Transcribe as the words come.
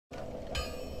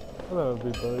Hello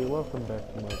everybody, welcome back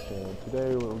to my channel.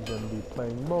 Today we're going to be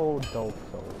playing more Dark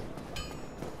Souls.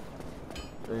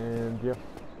 And yeah,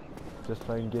 just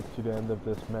trying to get to the end of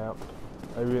this map.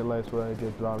 I realized what I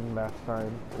did wrong last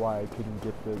time, why I couldn't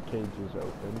get the cages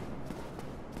open.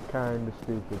 Kinda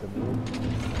stupid of me.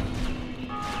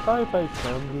 Sorry if I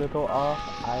sound a little off,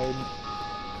 I'm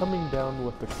coming down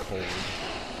with a cold.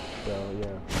 So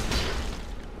yeah.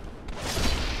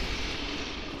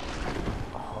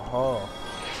 Oh.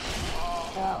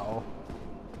 Ow.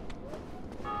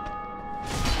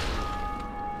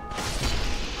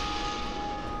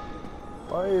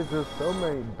 Why is there so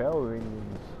many bell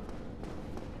ringings?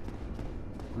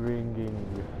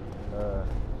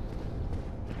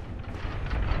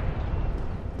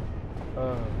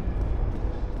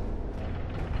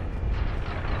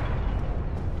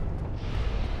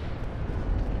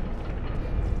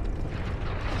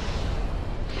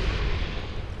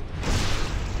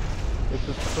 It's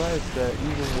a surprise that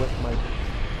even with my...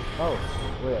 Oh,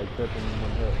 wait, I killed him in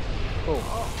one hit. Cool.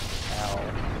 Ow.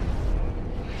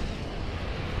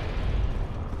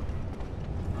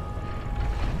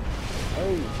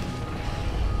 Hey!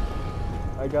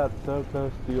 I got so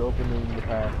close to opening the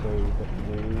pathway, but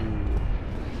no.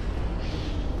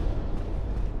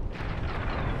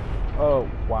 Oh,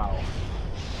 wow.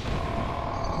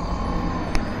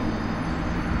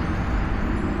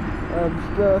 I'm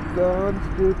stuck on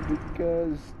stupid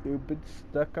because stupid's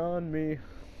stuck on me.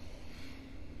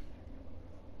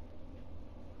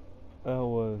 That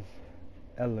was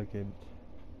elegant.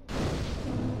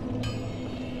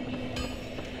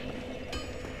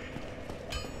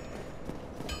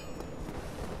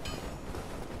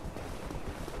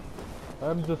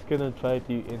 I'm just gonna try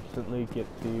to instantly get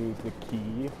to the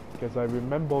key because I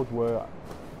remembered where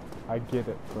I get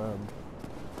it from.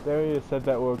 The area said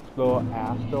that we'll explore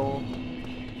Astral.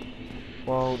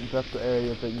 Well, that's the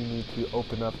area that you need to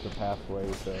open up the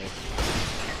pathway, so...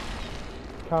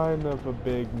 Kind of a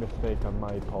big mistake on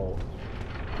my part.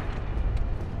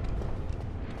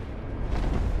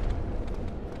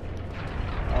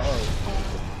 Oh.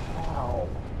 Ow.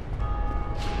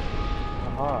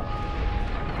 Aha.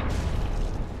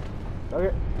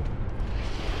 Okay.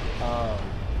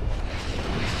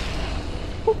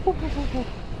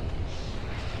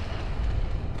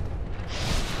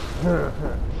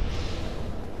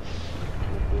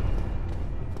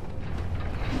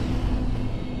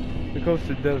 Because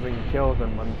it doesn't kill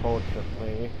them,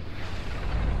 unfortunately,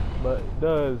 but it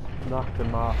does knock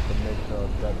them off and make sure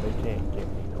that they can't get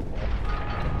me no more.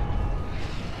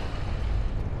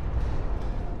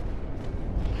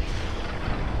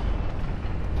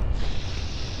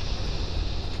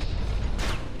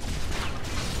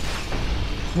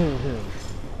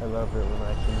 I love it when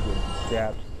I can get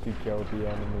jabs to kill the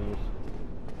enemies.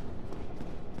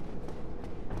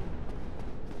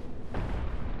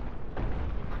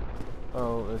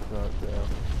 Oh, it's not there.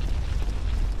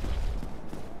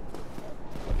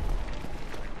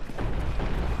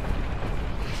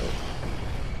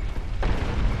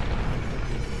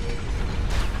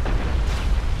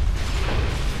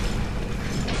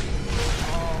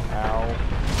 Ow.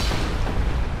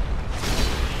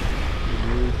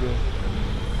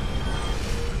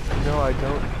 No, I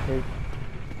don't take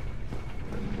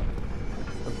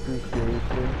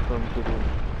appreciation from getting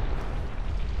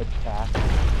attacked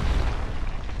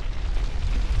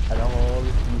at all,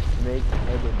 you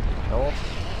snake-headed elf.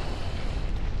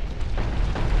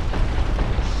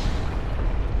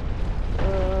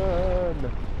 Run!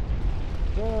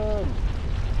 Run!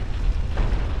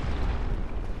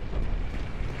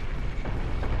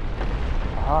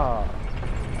 Ah!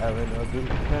 Having a good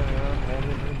time,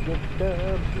 having a good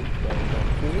time,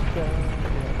 good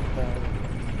time.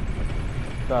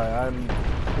 Sorry, I'm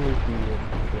sleepy and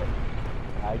shit.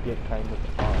 I get kind of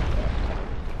off that time.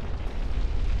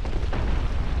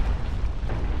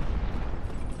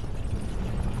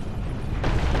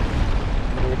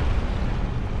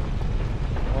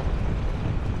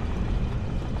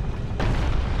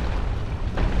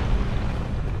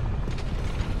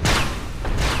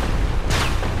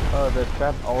 Oh, the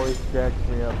trap always jacks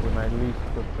me up when I least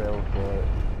prepare for it.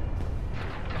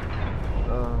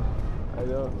 I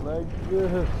don't like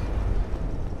this.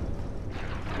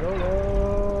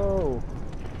 No!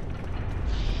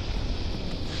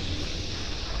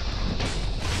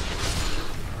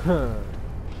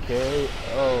 Okay,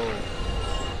 oh.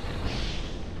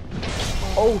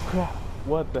 Oh crap!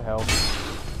 What the hell?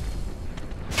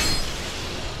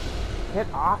 Get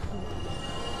off me!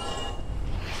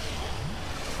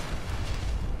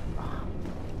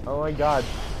 Oh my god.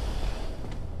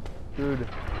 Dude.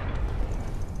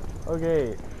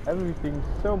 Okay. Everything's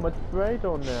so much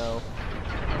brighter now.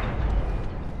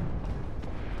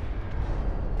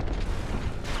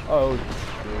 Oh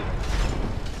shit.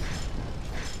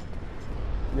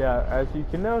 Yeah, as you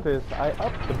can notice, I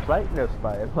upped the brightness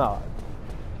by a lot.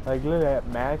 Like, literally at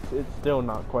max, it's still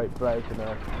not quite bright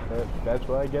enough. But that's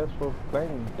what I guess for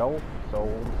playing Dark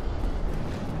Souls.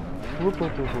 Can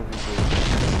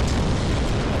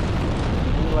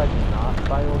you, like, not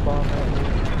firebomb at me?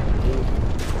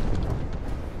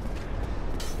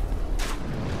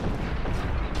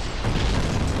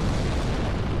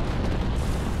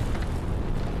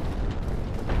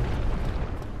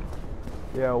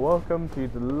 Yeah, welcome to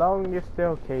the longest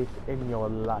staircase in your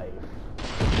life.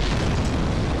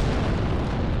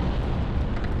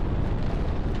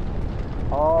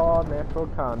 All natural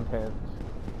content.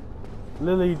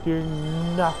 Literally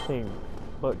doing nothing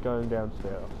but going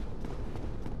downstairs.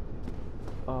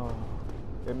 Oh,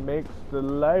 it makes the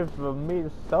life of me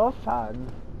so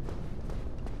fun.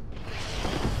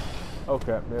 Oh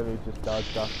crap, nearly just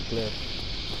dodged off the cliff.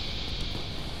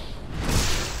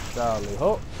 Dolly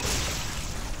ho!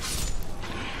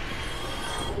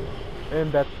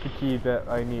 And that's the key that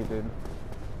I needed.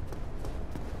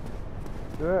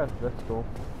 Yeah, that's cool.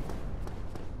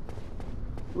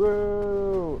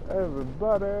 Woo!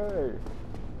 Everybody!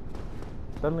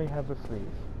 Suddenly have a sneeze.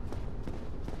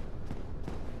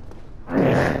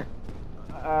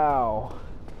 Ow!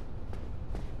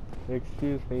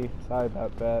 Excuse me, sorry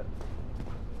about that.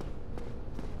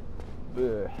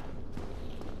 Ugh.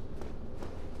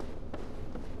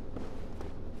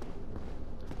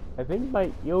 I think my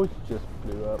ears just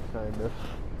blew up, kind of.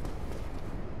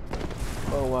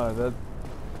 Oh wow, that...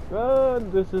 Run!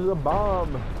 This is a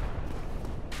bomb!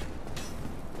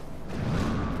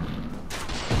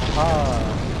 Ah,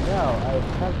 now I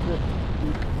have this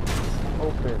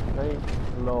open, thank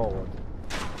Lord.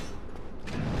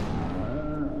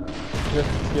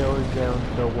 Just going down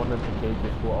so one of the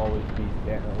cages will always be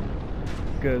down.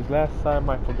 Because last time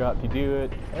I forgot to do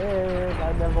it, and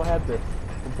I never had this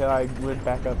until I went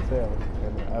back upstairs,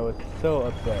 and I was so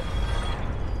upset.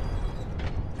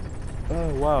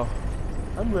 Oh wow,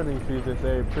 I'm running through this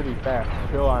area pretty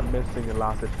fast. Sure, I'm missing a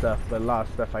lot of stuff, but a lot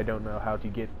of stuff I don't know how to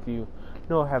get to.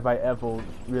 Nor have I ever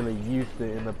really used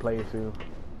it in a playthrough.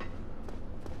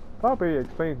 Probably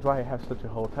explains why I have such a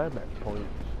hard time at points.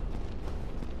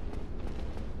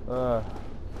 A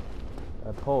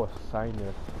poor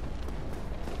sinus.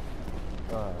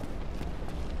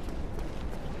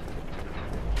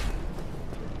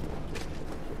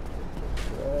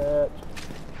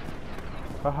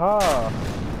 Haha!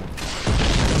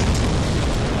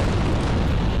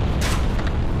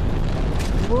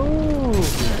 Woo!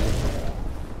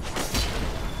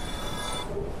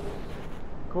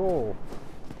 Cool.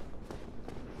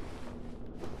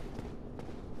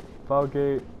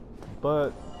 Foggate,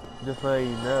 but just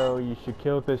letting you know, you should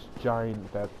kill this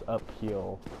giant that's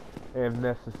uphill. And if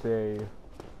necessary,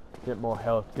 get more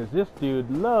health, because this dude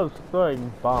loves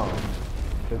throwing bombs.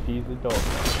 Because he's a dog.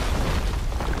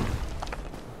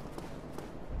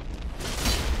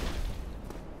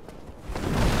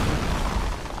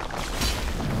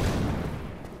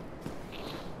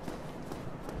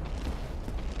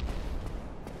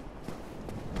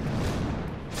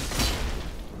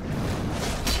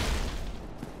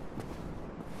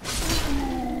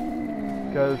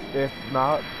 Because if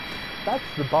not, that's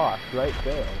the boss right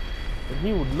there. And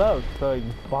he would love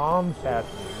throwing bombs at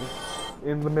me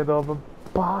in the middle of a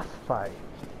boss fight.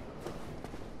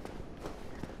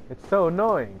 It's so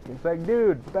annoying. It's like,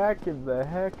 dude, back it the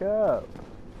heck up.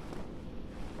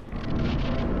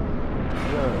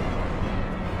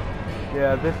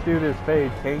 Yeah, this dude is very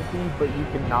tanky, but you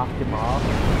can knock him off.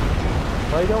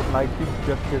 But I don't like him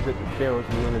just because it feels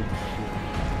really cheap.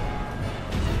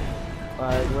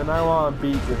 Like, when I want to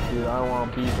beat this dude, I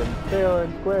want to beat him fair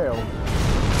and square.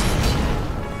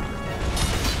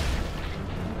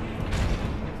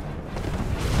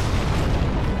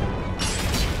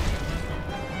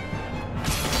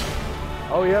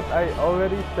 Oh yep, I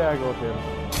already staggered him.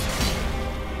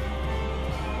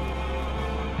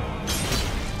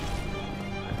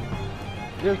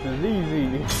 This is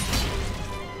easy.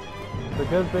 The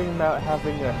good thing about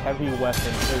having a heavy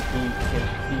weapon is he can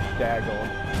be staggered.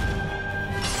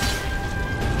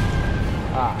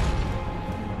 Ah.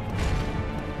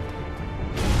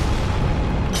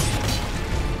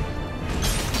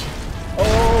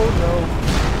 Oh no.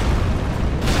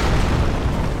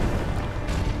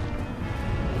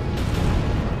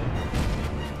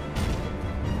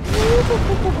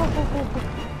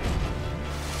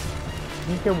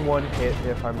 He can one hit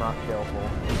if I'm not careful.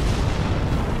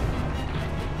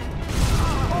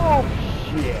 Oh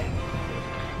shit.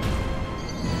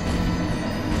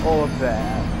 All of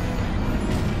that.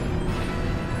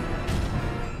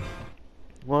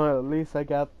 Well, at least I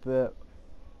got the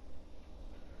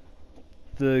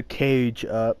cage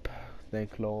up.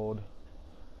 Thank Lord.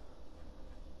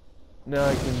 Now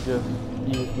I can just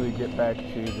easily get back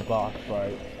to the boss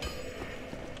fight.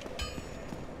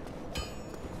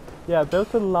 Yeah,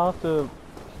 there's a lot of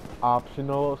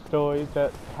optional stories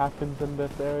that happens in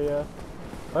this area.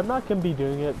 I'm not gonna be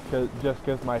doing it just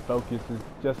because my focus is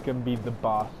just gonna be the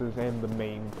bosses and the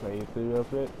main playthrough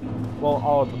of it. Well,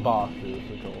 all the bosses,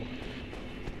 of course.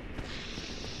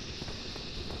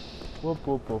 Whoop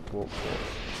whoop whoop whoop whoop.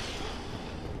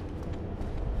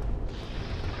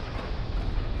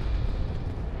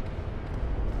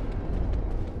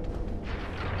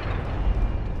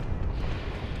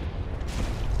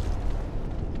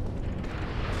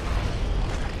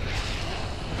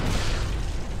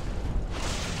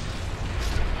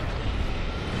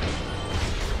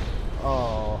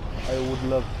 Oh, I would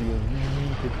love to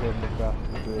yeeted him across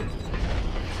the bridge.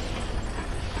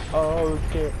 Oh,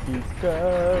 can't you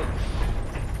go?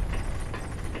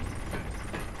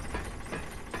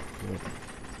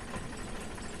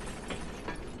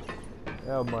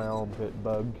 Oh, my armpit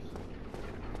bugs.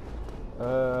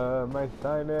 My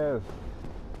sinus.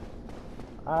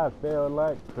 I feel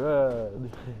like crud.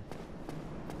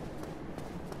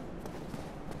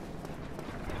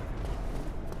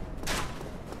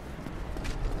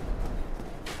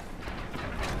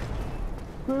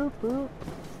 Boop boop.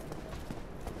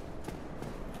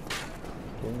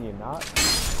 Can you not?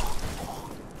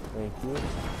 Thank you.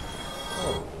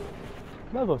 Oh.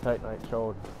 Another Titanite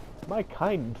showed. My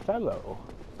kind fellow.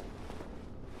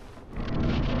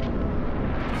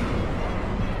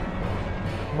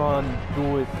 Come on,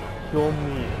 do it. Show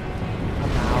me.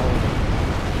 Come out.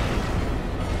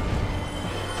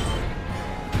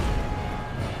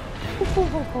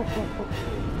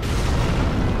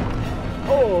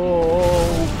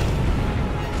 Oh!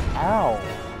 Ow!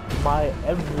 My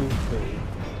everything.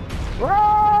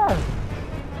 Run!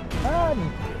 Run!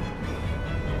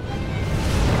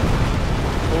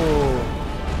 Oh,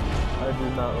 I do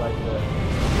not like that.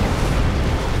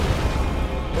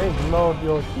 Thank Lord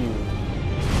your shoes.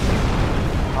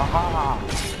 Haha!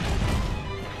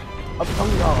 Up on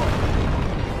y'all!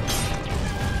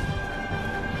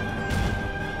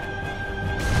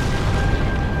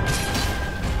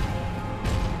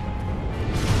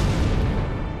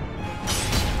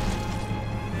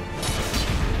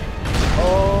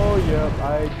 Oh, yep, I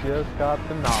just got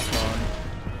the knock on.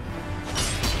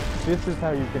 This is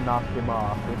how you can knock him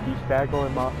off. If you stagger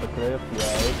him off the cliff,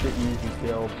 yeah, it's an easy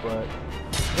kill, but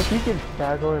if you can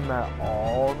stagger him at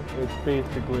all, it's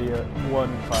basically a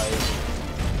one fight.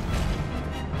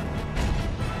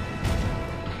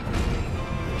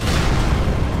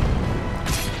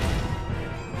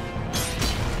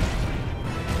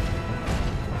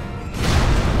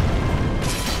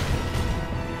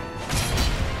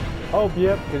 Oh,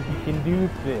 yep, because you can do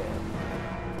this.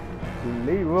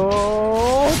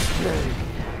 Leroy James.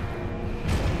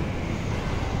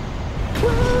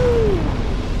 Woo!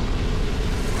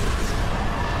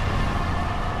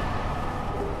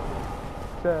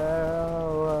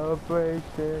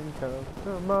 Celebration,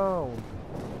 come on.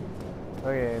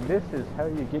 Okay, and this is how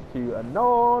you get to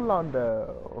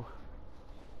Norlondo,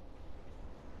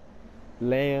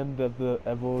 land of the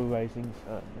ever-rising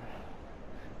sun.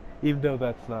 Even though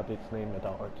that's not its name at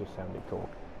all, it just sounded cool.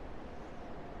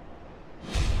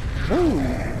 Ooh.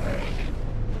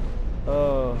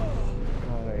 Oh,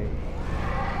 I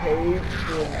hate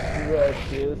him,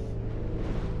 precious.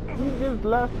 You just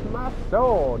left my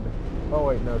sword. Oh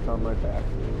wait, no, it's on my back.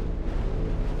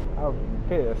 I'm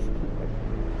pissed.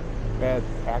 Bad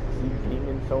taxi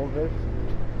demon service.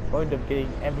 Point of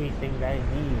getting everything that I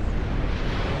need.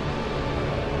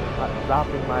 Not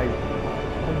dropping my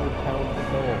 100-pound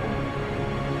sword.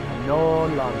 No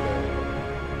longer.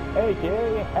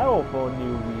 AKA hell for a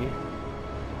newbie.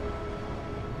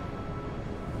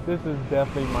 This is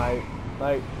definitely my,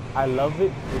 like, I love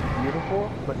it, it's beautiful,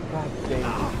 but god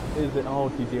dang, is it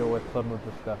hard to deal with some of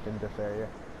the stuff in this area.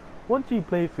 Once you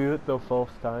play through it the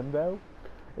first time though,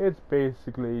 it's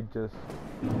basically just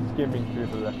skimming through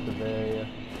the rest of the area.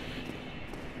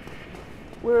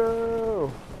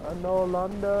 Whoa!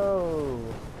 Orlando!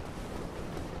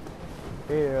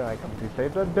 Here I come to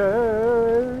save the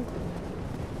day!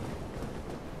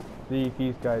 See,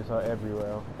 these guys are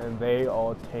everywhere, and they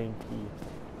are tanky.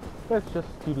 Let's just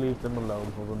leave them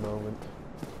alone for the moment.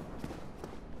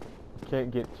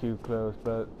 Can't get too close,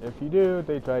 but if you do,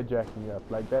 they try jacking you up.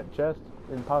 Like that chest,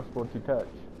 impossible to touch.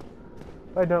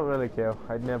 I don't really care.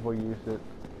 I'd never use it.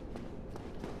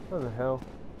 What the hell?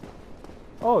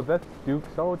 Oh, that's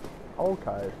Duke's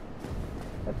archive.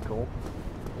 That's cool.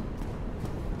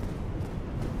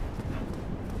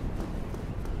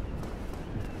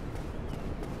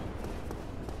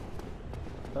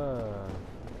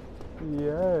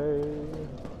 Yay!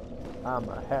 I'm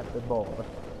a happy boy.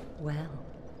 Well,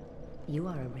 you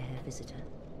are a rare visitor.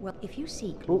 Well, if you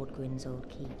seek Lord Gwyn's old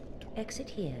keep, exit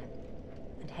here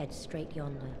and head straight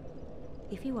yonder.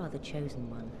 If you are the chosen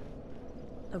one,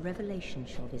 a revelation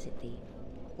shall visit thee.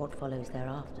 What follows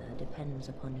thereafter depends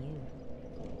upon you.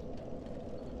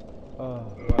 Oh,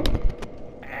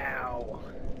 ow!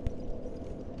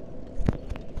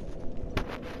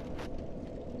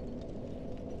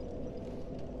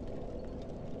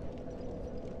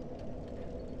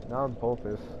 Not on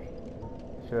purpose.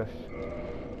 Shush.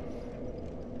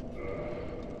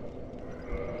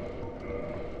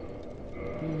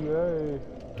 Yay!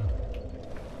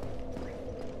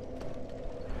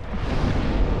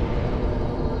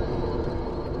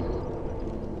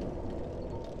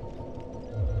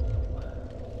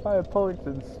 Five points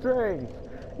in strength!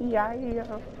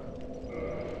 Yeah!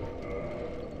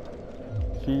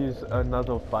 She's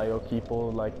another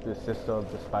firekeeper like the sister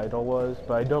of the spider was,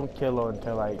 but I don't kill her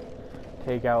until I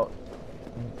take out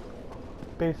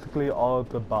basically all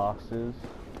the bosses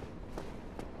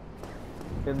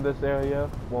in this area.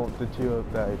 Well, the two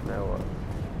that I know of.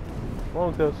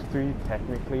 Well, those three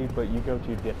technically, but you go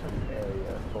to a different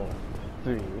area for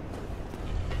three.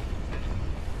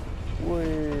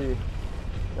 Whee!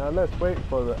 Now let's wait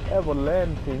for the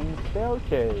Everlanding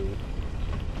staircase.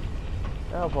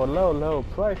 Now for low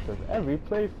price of every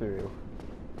playthrough.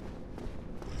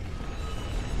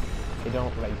 I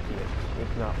don't like it.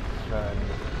 It's not fun.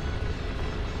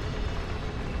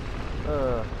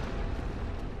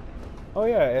 Oh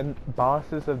yeah, and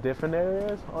bosses of different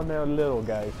areas are now little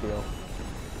guys here.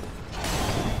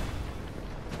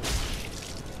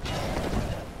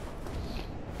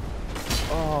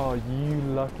 Oh, you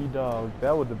lucky dog.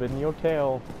 That would have been your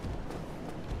tail.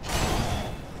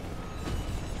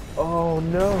 Oh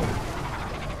no!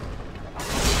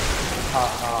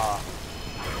 Haha.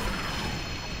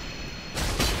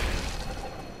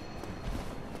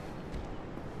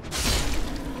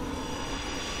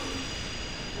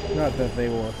 Not that they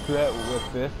will threat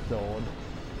with this sword.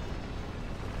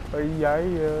 Oh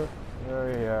yeah. Oh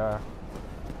yeah.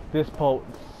 This pole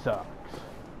sucks.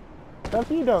 Now if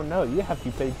you don't know, you have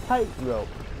to play tightrope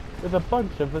with a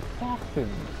bunch of assassins.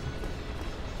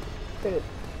 It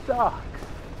sucks.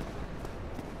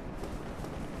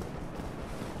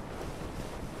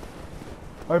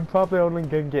 I'm probably only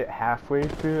gonna get halfway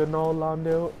through an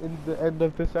Orlando in the end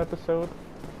of this episode.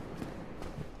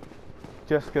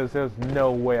 Just because there's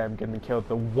no way I'm gonna kill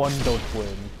the Wonder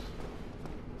Twins.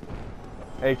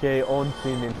 AKA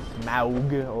Unseen and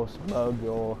Smaug, or Smug,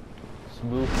 or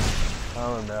Smooth. I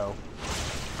don't know.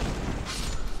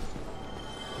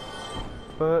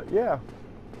 But yeah.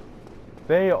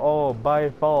 They are by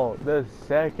far the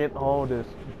second hardest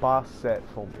boss set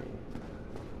for me.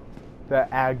 That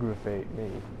aggravate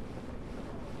me.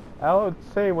 I would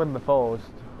say when the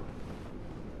first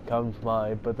comes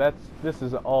by, but this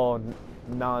is all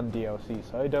non-DLC,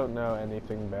 so I don't know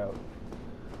anything about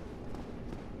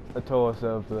the Taurus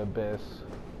of the Abyss.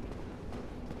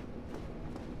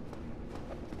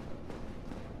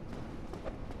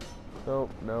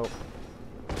 Nope.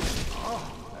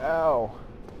 Ow.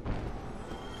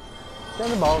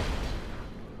 Cannonball.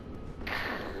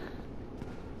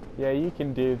 Yeah, you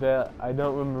can do that. I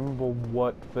don't remember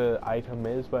what the item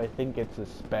is, but I think it's a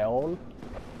spell.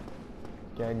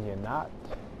 Can you not?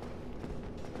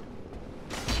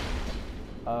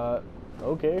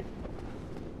 Okay.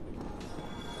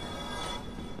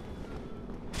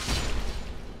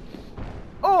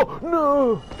 Oh,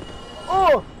 no!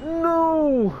 Oh,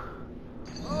 no!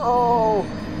 Oh!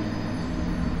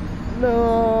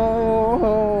 No!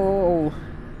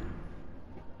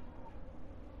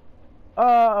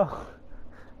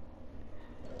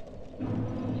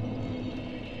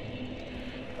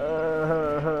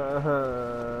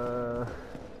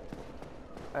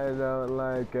 I don't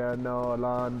like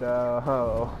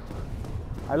Orlando.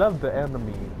 I love the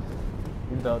enemies,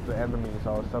 even though the enemies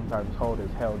are sometimes hard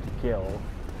as hell to kill.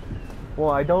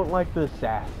 Well, I don't like the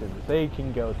assassins. They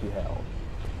can go to hell.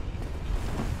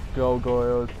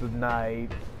 Gargoyles, the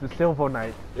knights, the silver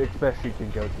knights especially can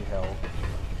go to hell.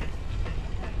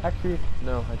 Actually,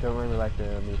 no, I don't really like the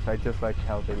enemies. I just like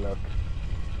how they look.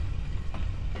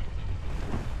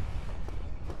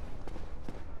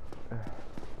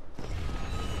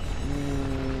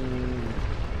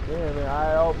 Damn it,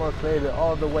 almost made it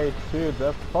all the way to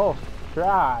the first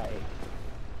try.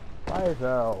 Why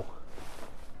though?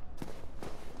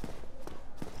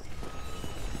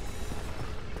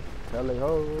 Tally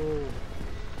ho!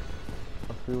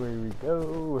 Away we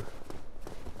go.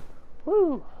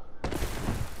 Woo!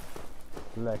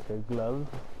 Like a glove.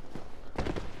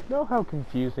 Know how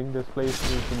confusing this place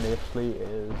initially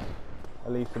is,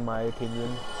 at least in my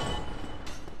opinion.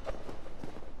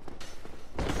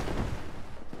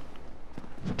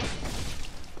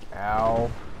 Ow.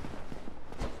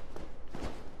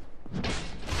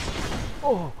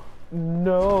 Oh,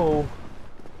 no.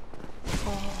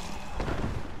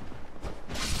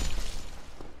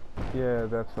 Yeah,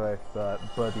 that's what I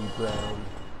thought, Buddy Brown.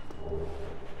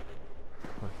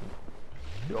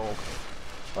 Fucking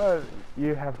but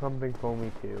you have something for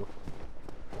me too.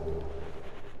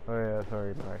 Oh yeah,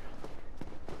 sorry, nice.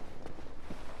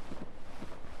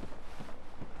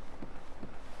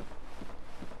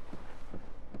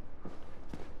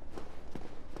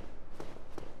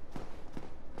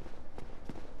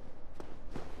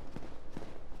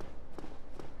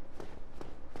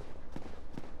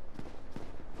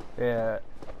 Yeah.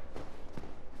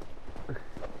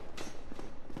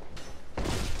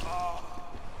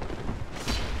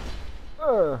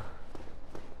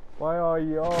 Why are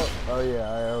you all? Oh yeah,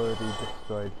 I already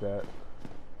destroyed that.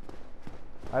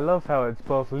 I love how it's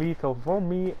both lethal for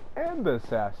me and the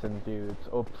assassin dudes,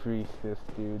 or priestess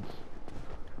dudes,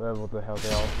 whatever the hell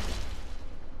they are.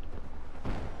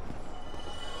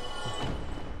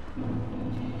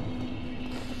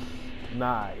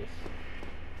 Nice.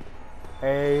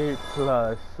 A+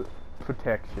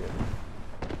 protection.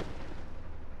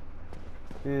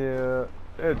 Yeah,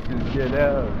 let's just get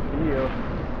out of here.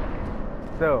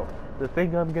 So, the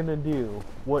thing I'm gonna do,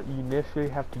 what you initially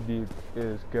have to do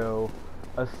is go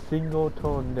a single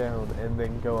turn down and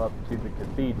then go up to the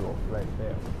cathedral right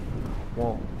there.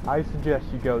 Well, I suggest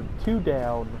you go 2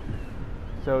 down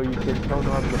so you can turn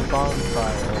on the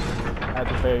bonfire at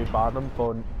the very bottom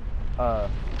for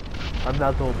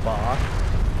another boss.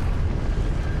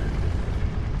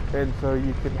 And so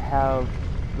you can have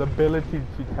the ability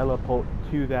to teleport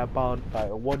to that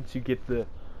bonfire once you get the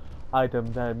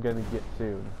item that I'm gonna get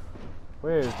soon.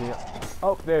 Where is he?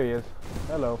 Oh, there he is.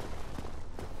 Hello.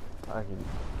 I can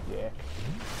dick.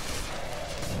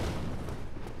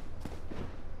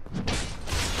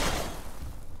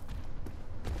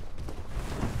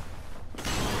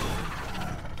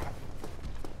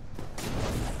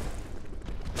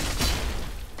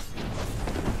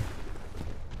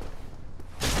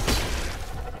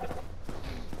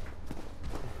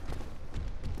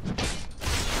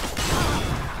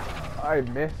 I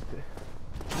missed it.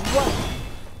 What?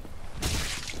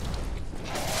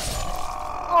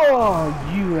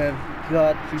 Oh, you have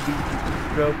got to be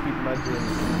stroking my brain.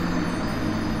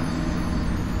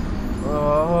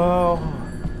 Oh.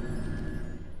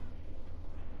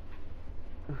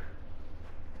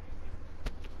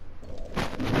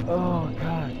 Oh,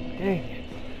 god dang it.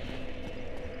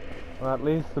 Well, at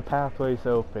least the pathway's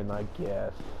open, I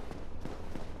guess.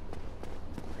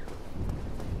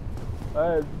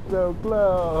 I'm so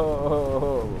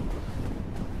close!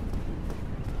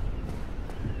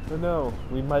 Oh no,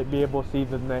 we might be able to see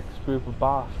the next group of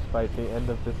boss by the end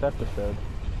of this episode.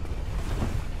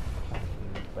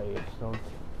 Bastard.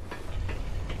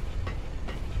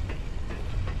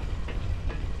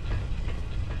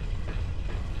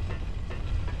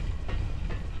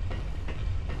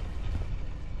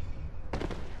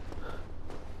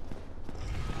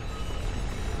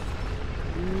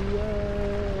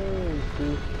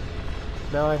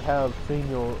 Now I have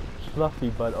Senior Fluffy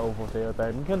Butt over there that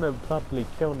I'm gonna probably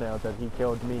kill now that he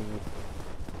killed me.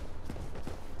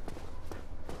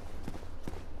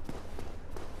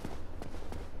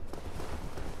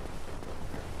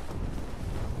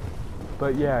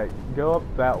 But yeah, go up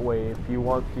that way if you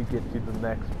want to get to the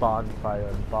next bonfire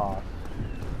and boss.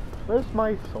 Where's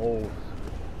my souls?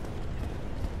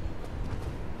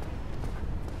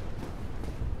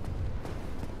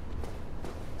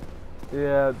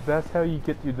 Yeah, that's how you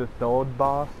get to the third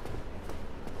boss.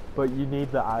 But you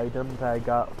need the item that I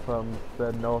got from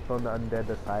the Northern Undead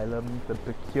Asylum, the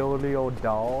Peculiar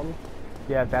Doll.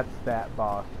 Yeah, that's that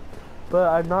boss. But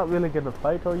I'm not really gonna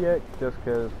fight her yet, just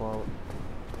cause, well,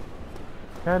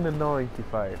 kinda annoying to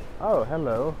fight. Oh,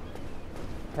 hello.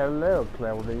 Hello,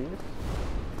 Claudius.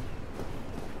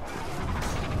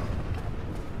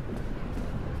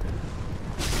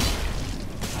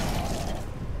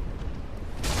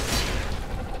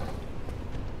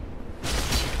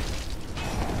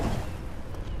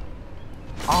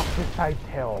 Opposite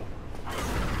tail.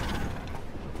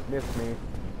 Miss me.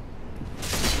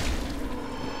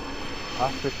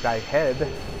 off this guy's head.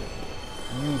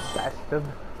 You bastard.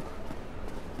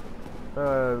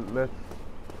 Let's...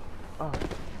 Oh.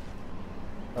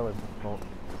 That was my fault.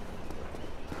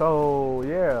 So,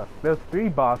 yeah. There's 3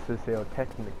 bosses here,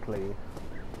 technically.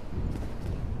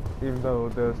 Even though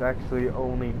there's actually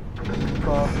only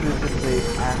bosses in the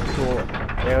actual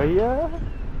area.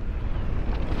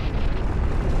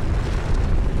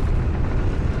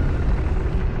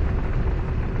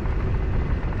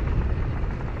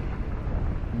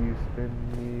 You spin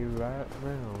me right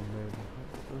round, man.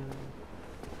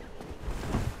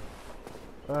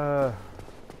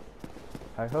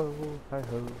 Hi-ho,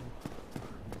 hi-ho.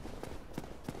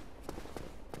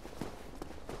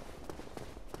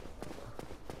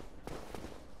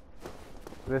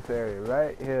 This area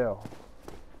right here.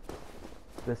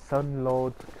 The Sun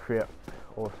Lord's Crypt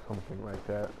or something like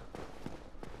that.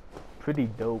 Pretty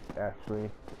dope, actually.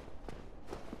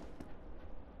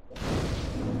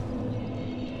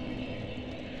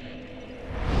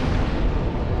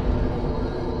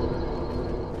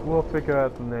 We'll figure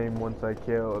out the name once I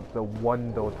kill the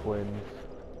Wonder Twins.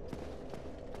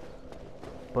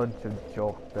 Bunch of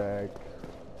jerkbags.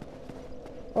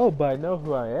 Oh, but I know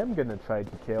who I am gonna try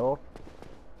to kill.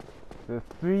 The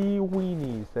 3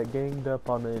 weenies that ganged up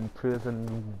on an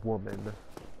imprisoned woman.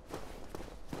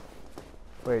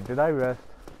 Wait, did I rest?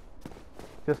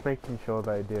 Just making sure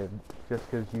that I did. Just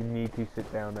because you need to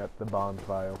sit down at the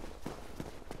bonfire.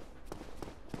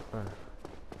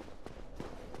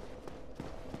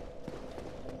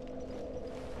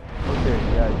 Okay,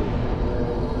 yeah, I did.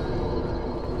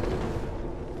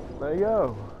 There you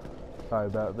go. Sorry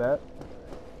about that.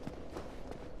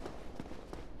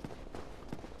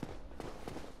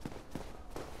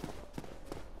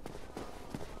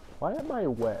 Why am I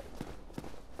wet?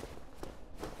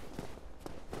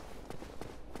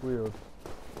 Weird.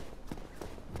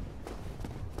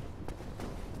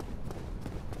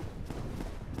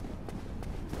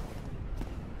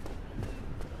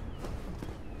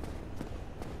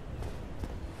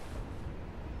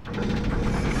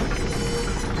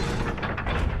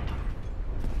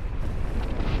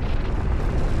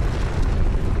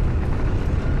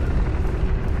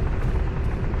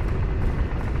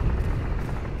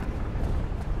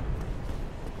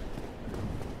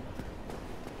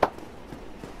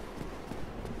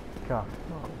 Gosh,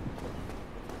 no.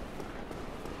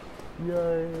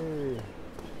 Yay!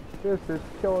 This is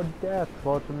pure death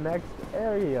for the next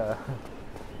area.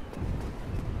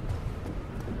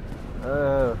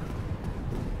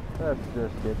 Let's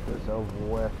just get this over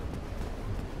with.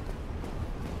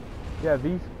 Yeah,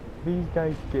 these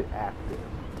guys get active,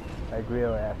 like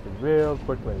real active, real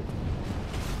quickly.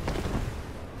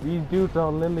 These dudes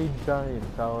are lily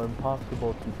giants, are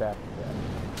impossible to backstab.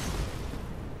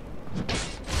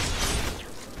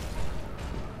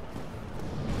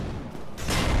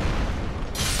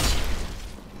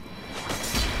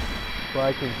 So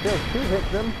I can still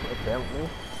hit them, apparently.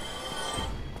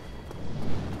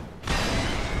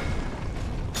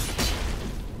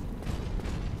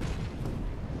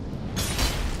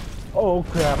 Oh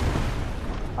crap!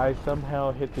 I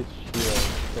somehow hit his shield,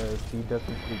 because he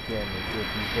doesn't take damage if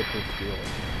you hit his shield.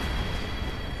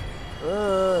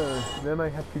 Then I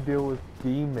have to deal with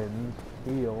demons,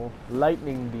 heal.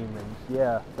 Lightning demons,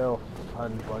 yeah, they're a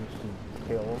fun bunch to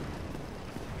kill.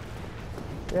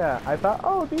 Yeah, I thought,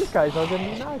 oh, these guys are gonna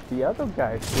be nice. The other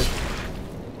guys just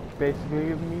basically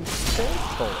give me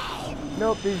transport.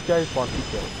 Nope, these guys want to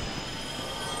kill.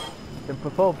 And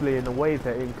preferably in a way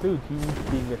that includes you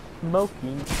being a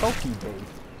smoking trophy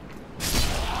base.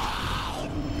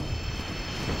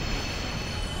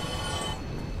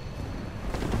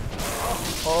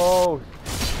 Oh,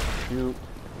 shoot.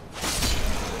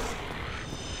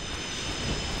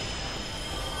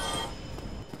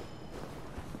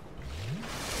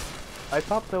 I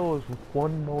thought there was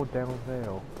one more down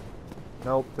there.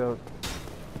 Nope, there's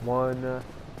one.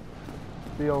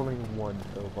 The only one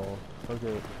so far.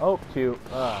 Okay. Oh, 2.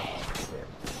 Ah, shit.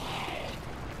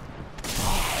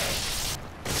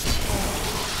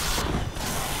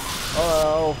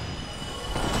 Uh-oh.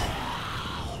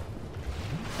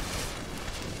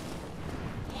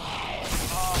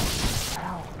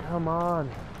 Ow, come on.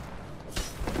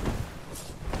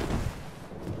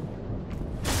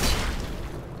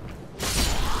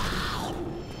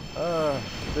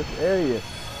 This area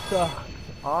sucks,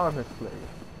 honestly.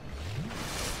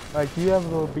 Like, you have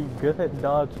to be good at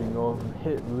dodging or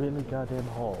hit really goddamn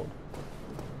hard.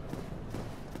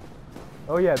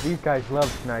 Oh yeah, these guys love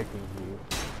sniping you.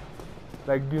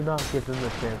 Like, do not give them a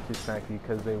chance to snipe you,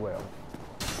 because they will.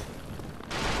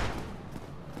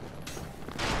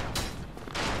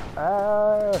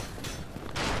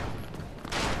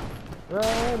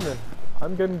 Run!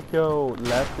 I'm gonna go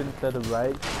left instead of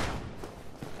right.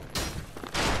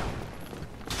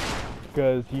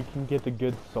 Because you can get a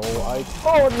good soul item.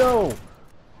 Oh no!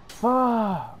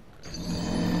 Ah!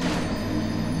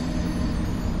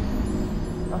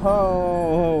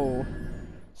 Oh!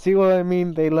 See what I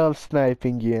mean? They love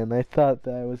sniping you, and I thought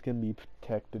that I was gonna be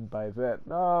protected by that.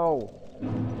 No!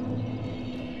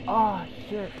 Ah,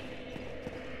 shit!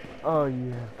 Oh,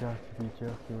 you have got to be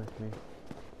joking with me.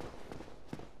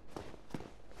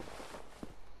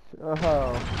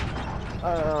 Oh.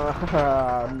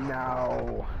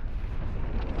 No.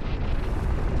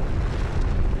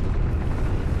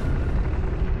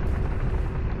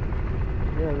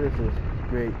 Yeah, this is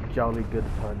great, jolly good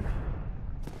fun.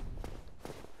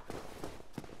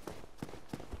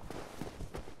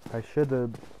 I should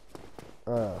have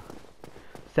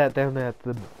sat down at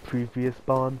the previous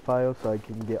bonfire so I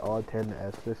can get all 10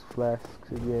 Estus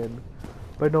flasks again.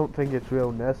 But I don't think it's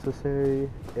real necessary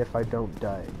if I don't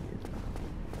die.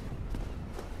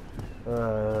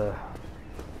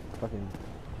 Fucking.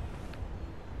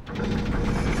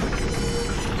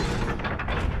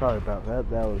 Sorry about that.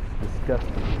 That was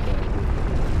disgusting.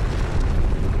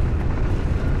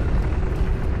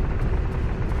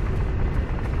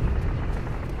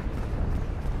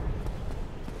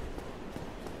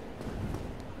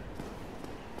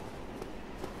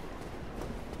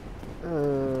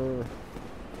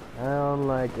 I don't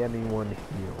like anyone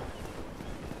here.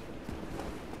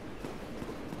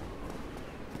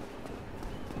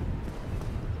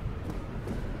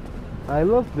 I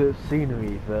love the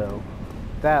scenery though.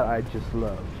 That I just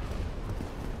love.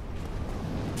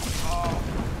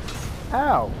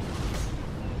 Ow!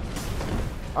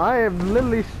 I am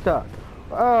literally stuck.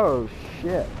 Oh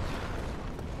shit.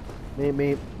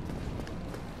 Meep.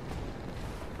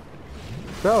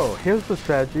 So, here's the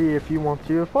strategy if you want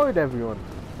to avoid everyone.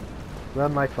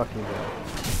 Run my fucking way.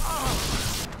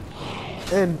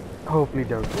 And hopefully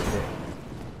don't get hit.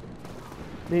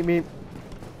 Meep.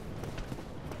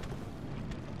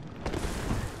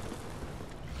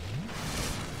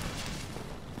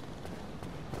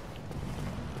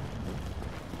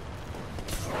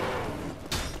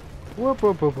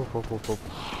 Whoop.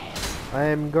 I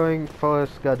am going for a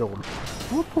scuttle.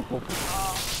 Whoop.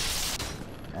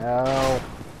 Ow.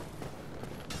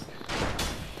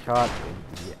 Shot him.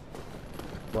 Yeah.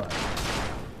 What?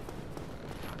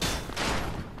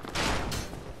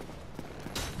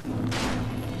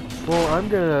 Well, I'm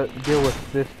gonna deal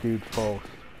with this dude first.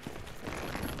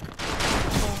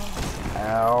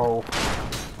 Ow.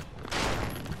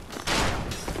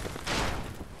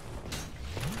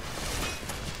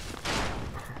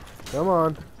 Come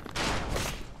on.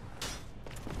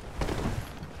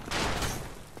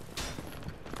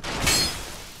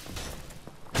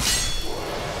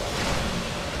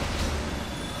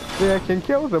 See, I can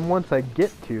kill them once I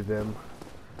get to them.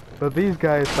 But these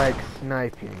guys like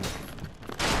sniping.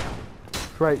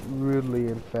 Quite rudely,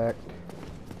 in fact.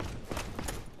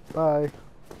 Bye.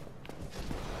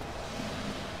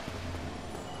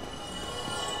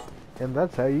 And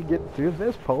that's how you get through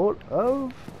this part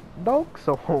of Dark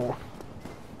Souls.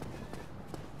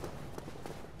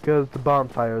 Because the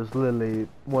bonfire is literally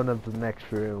one of the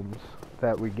next rooms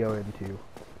that we go into.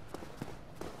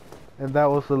 And that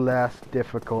was the last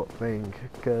difficult thing,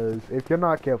 because if you're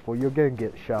not careful, you're gonna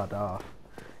get shot off.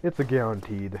 It's a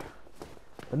guaranteed.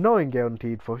 Annoying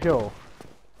guaranteed for sure.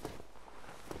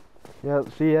 Yep,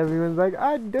 see, everyone's like,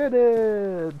 I did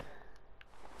it!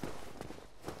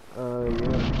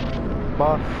 Yeah.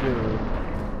 Boss soon.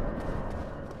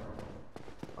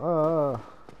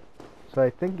 So I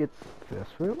think it's this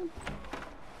room?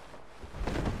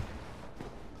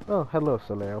 Oh, hello,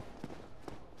 Soleo.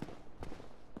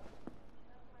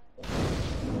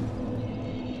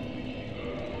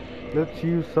 Let's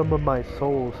use some of my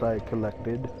souls I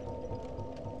collected.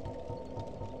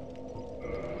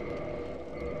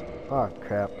 Ah,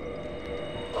 crap.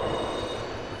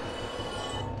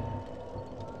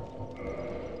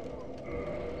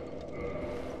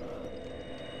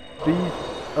 These,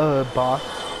 boss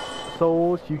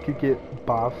souls, you could get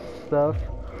boss stuff,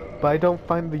 but I don't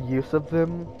find the use of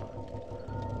them.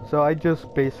 So I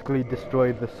just basically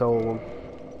destroyed the soul.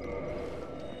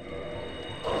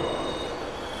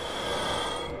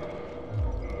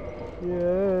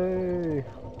 Yay!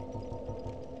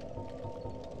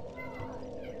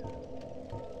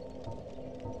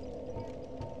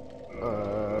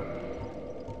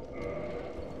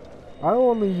 I'll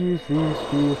only use these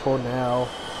few for now,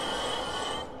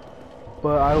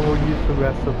 but I will use the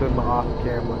rest of them off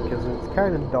camera because it's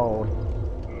kind of dull.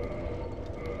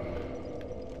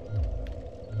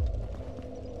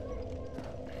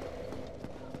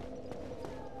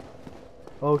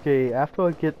 Okay, after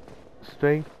I get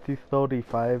strength to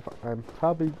 35, I'm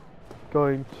probably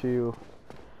going to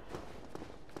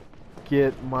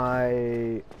get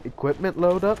my equipment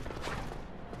load up.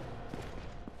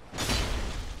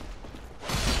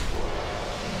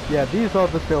 Yeah, these are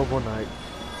the Silver Knights.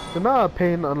 They're not a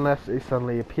pain unless they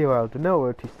suddenly appear out of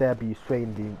nowhere to stab you straight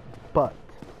in the butt.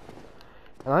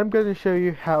 And I'm going to show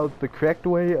you how the correct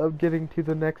way of getting to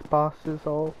the next boss is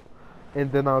all. And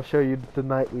then I'll show you the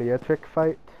Nightly trick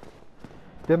fight.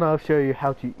 Then I'll show you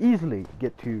how to easily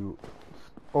get to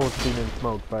Old Steam and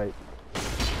Smoke fight.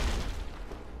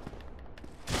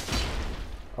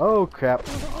 Oh crap.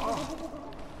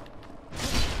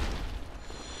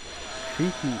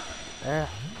 Cheeky ass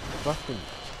fucking.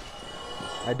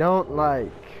 I don't like.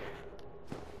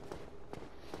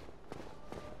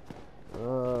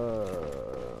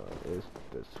 Is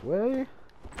this way?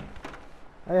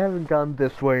 I haven't gone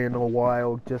this way in a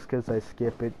while just cause I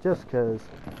skip it, just cause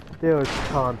there was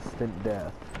constant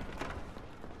death.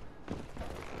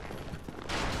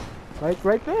 Like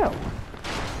right now.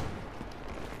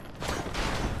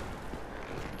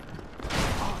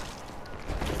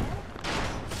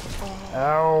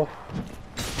 Ow.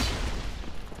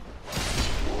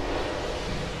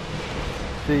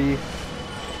 See,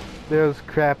 there's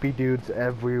crappy dudes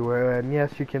everywhere, and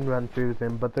yes, you can run through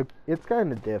them, but it's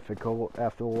kind of difficult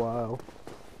after a while.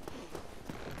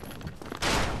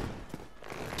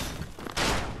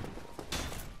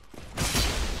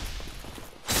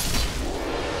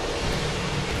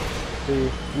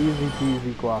 See, easy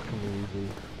peasy guacamole.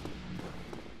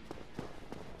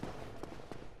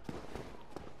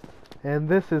 And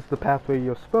this is the pathway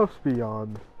you're supposed to be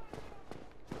on.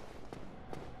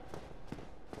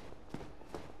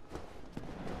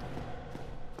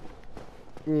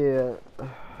 Yeah.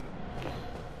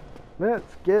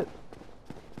 Let's get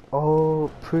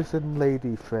prison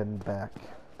lady friend back.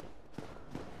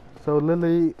 So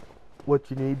Lily, what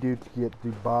you need to do to get the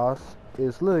boss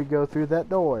is literally go through that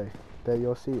doorway that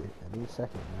you'll see any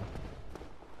second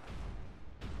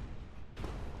now.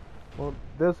 Well,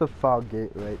 there's a fog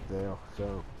gate right there,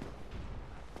 so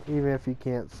even if you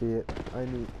can't see it,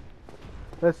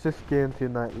 let's just get into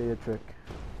Nightly trick.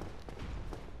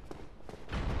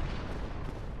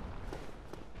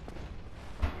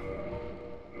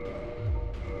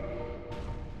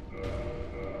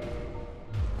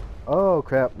 Oh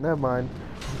crap, never mind.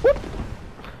 Whoop!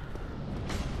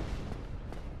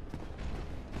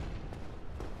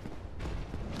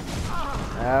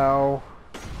 Ow.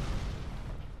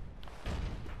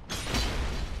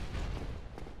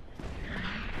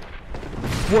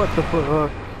 What the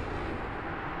fuck?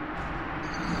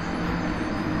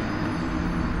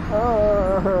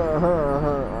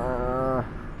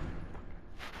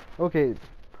 Okay,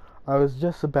 I was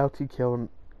just about to kill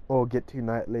or get to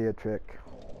Nightly trick.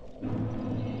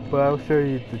 But I'll show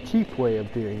you the cheap way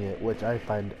of doing it, which I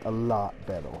find a lot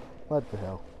better. What the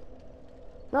hell?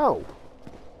 No!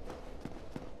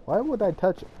 Why would I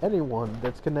touch anyone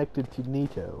that's connected to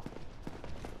Nito?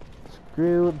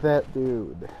 Screw that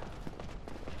dude.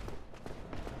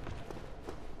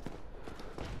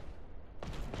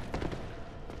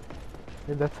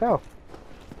 And that's how.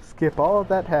 Skip all of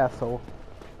that hassle.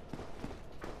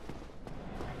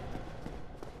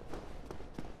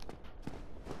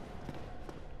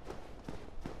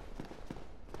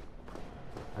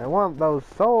 I want those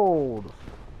souls.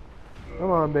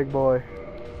 Come on, big boy.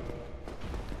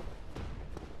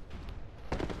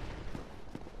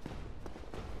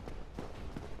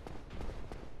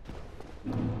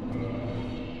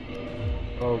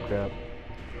 Oh crap.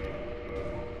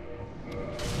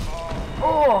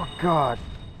 Oh god.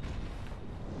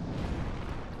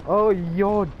 Oh,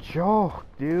 your joke,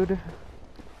 dude.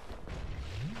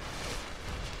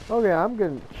 Okay, I'm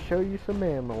gonna show you some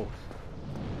mammals.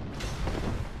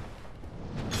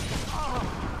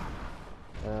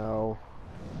 Ow.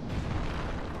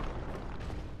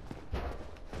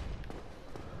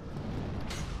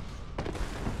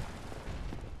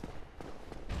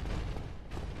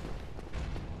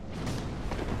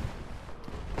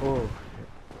 Oh.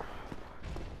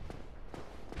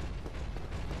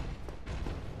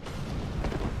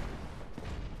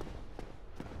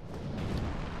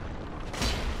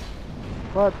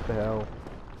 What the hell?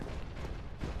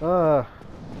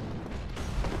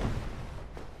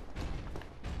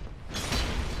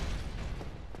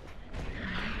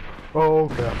 Oh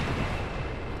crap.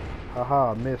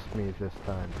 Haha, missed me this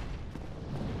time.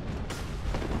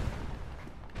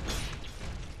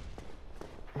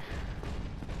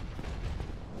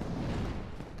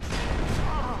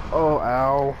 Oh,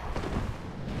 ow.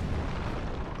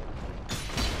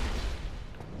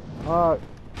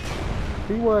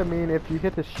 See, what I mean? If you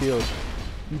hit the shield,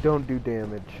 you don't do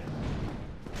damage.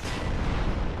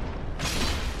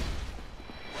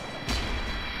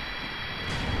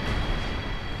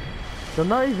 They're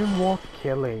not even worth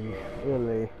killing,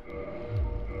 really.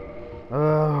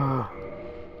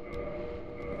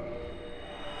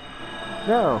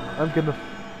 Now, I'm gonna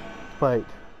fight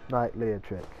Knight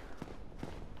Leotric.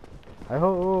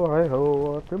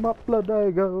 Hi-ho, up in my blood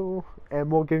I go. And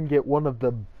we're gonna get one of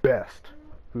the best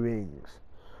rings.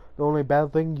 The only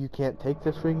bad thing, you can't take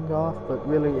this ring off, but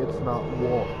really it's not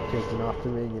worth taking off the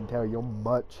ring until you're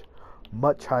much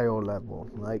higher level.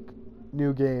 Like,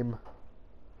 new game,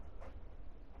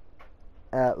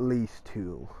 at least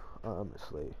 2,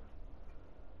 honestly.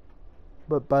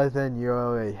 But by then you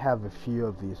already have a few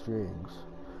of these rings.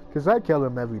 Cause I kill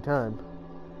him every time.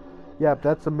 Yep,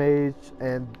 that's a mage,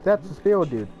 and that's a spear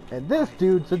dude. And this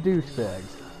dude's a douchebag.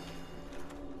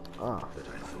 Ah.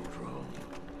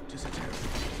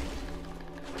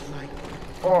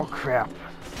 Oh crap.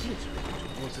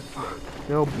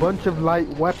 You know, bunch of light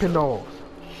weaponals.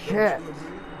 Shit.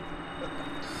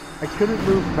 I couldn't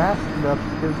move fast enough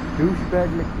because douchebag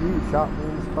McGee shot me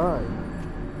in the spine.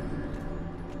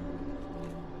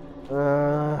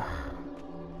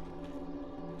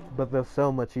 But they're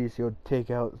so much easier to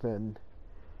take out than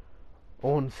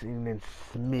Ornstein and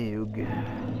Smug.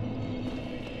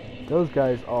 Those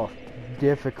guys are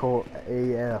difficult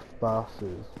AF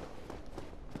bosses.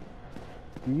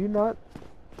 Do you not?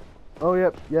 Oh,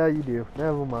 yep, yeah, you do.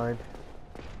 Never mind.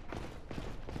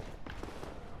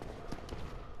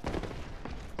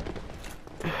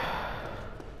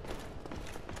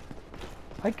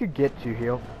 I could get you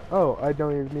here. Oh, I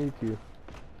don't even need to.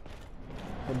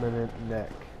 Imminent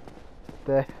neck.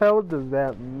 The hell does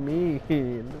that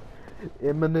mean?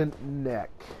 Imminent neck.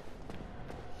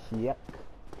 Yuck.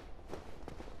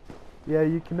 Yeah,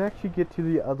 you can actually get to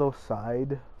the other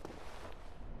side.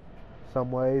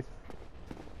 Some ways.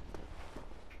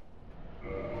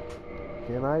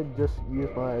 Can I just use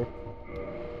my...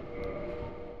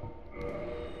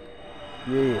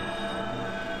 Yes.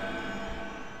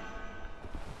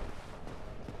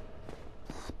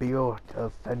 Spirit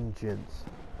of Vengeance.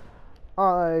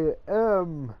 I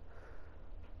am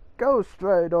Ghost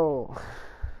Rider.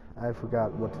 I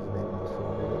forgot what his name was for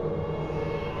a minute.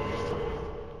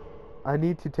 I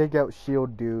need to take out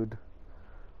Shield Dude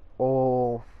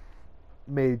or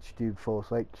Mage Dude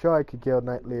first. Like, sure, I could kill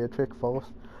Knight Leotric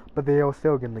first, but they are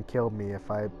still gonna kill me if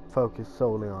I focus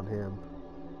solely on him.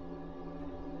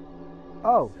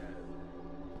 Oh.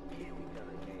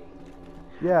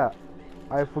 Yeah,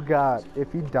 I forgot.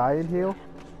 If you die in here,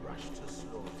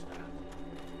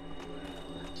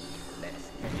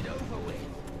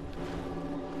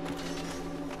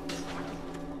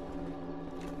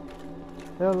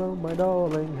 hello, my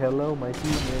darling. Hello, my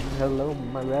human. Hello,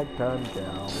 my ragtime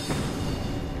gal.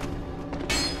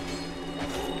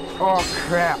 Oh,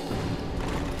 crap.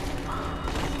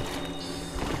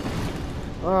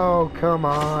 Oh, come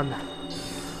on.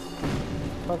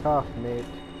 Fuck off, mate.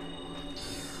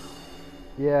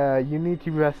 Yeah, you need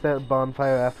to rest that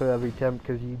bonfire after every attempt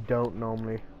because you don't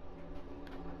normally.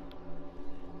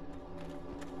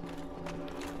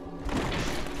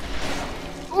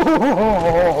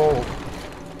 Oh!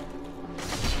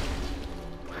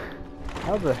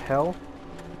 How the hell?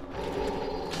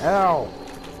 Ow!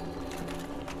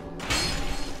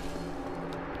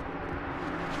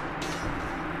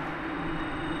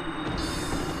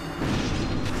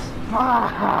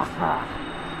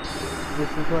 This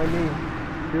is what I mean.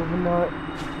 Silver nut.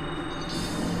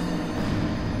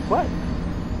 What?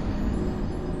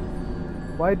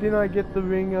 Why didn't I get the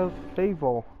ring of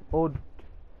favor? Or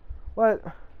what?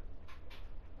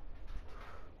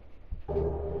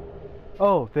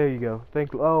 Oh, there you go.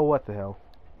 Thank you. Oh, what the hell?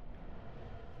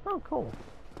 Oh, cool.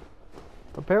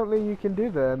 Apparently you can do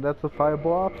that, and that's a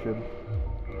fireball option.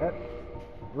 That's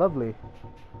lovely.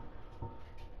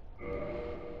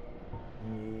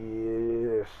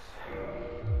 Yes.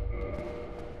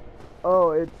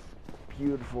 Oh, it's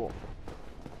beautiful.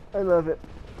 I love it.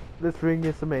 This ring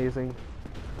is amazing.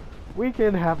 We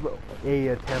can have a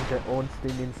attempt at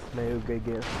Ornstein and Smog, I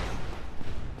guess.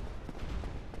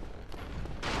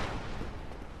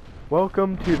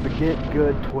 Welcome to the Get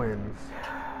Good Twins.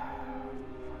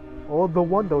 Or the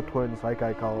Wonder Twins, like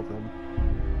I call them.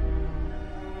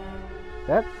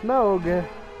 That's Smog.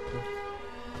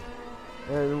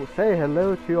 And say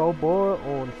hello to old boy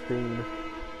Ornstein.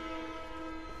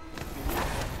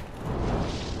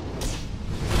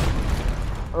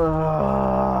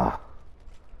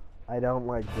 I don't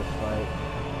like this fight.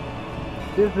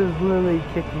 This is literally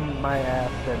kicking my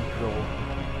ass central.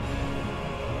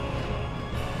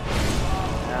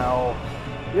 Ow.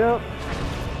 Yep.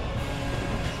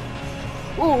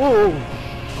 Oh,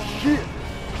 shit.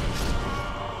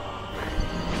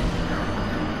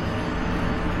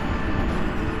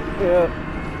 Yeah.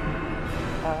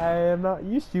 I am not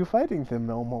used to fighting them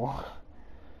no more.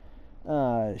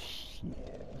 Ah,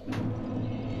 shit.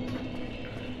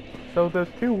 So there's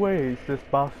two ways this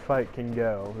boss fight can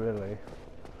go, really.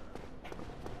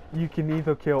 You can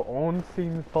either kill on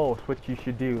scene first, which you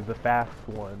should do, the fast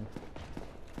one.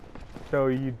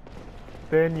 So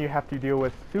then you have to deal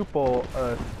with super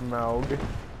Smaug.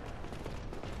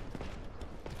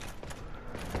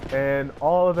 And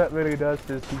all that really does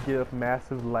is he gives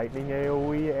massive lightning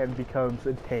AoE and becomes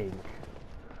a tank.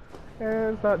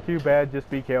 And it's not too bad, just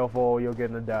be careful, you're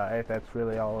gonna die, that's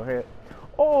really all it.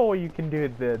 Or you can do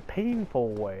it the painful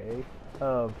way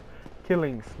of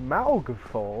killing Smaug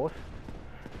first,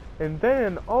 and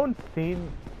then Onstein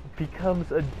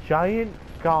becomes a giant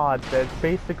god that's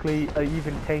basically an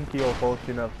even tankier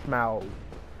version of Smaug.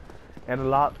 And a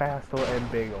lot faster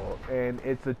and bigger, and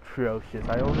it's atrocious.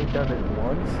 I only done it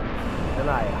once, and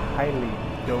I highly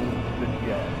don't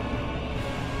suggest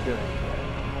doing that.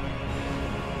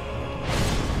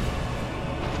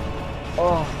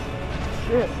 Oh,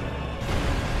 shit.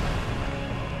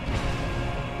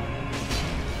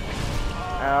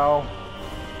 Ow.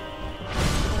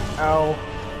 Ow.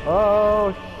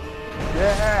 Oh,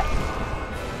 yeah.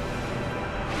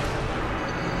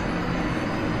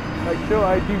 Like, sure,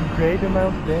 I do great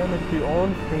amount of damage to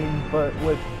on-screen, but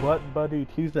with Butt Buddy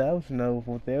 2000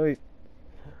 over there,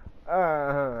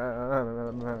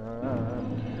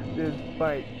 this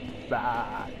fight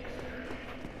sucks.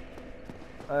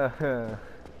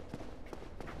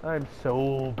 I'm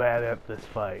so bad at this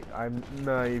fight. I'm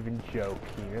not even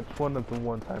joking. It's one of the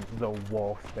ones I'm the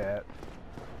worst at.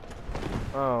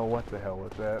 Oh, what the hell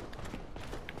was that?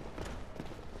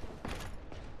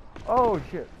 Oh,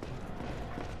 shit.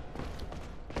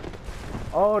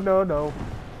 Oh, no, no.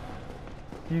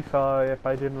 You saw if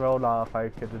I didn't roll off, I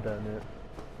could have done it.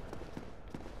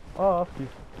 Off, you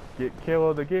get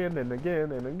killed again and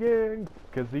again and again,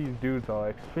 because these dudes are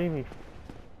extremely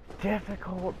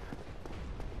difficult.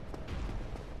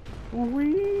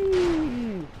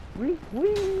 Wee! Wee!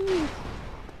 Wee!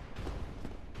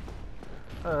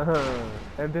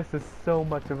 And this is so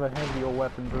much of a heavier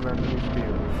weapon than I'm used to.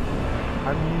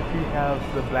 I'm used to have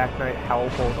the Black Knight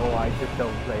Halberd, or I just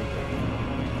don't like it.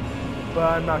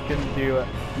 But I'm not gonna do a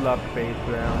luck-based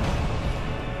round.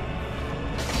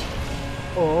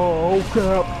 Oh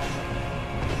crap!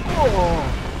 Oh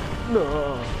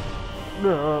no!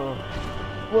 No!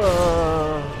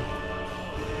 Whoa!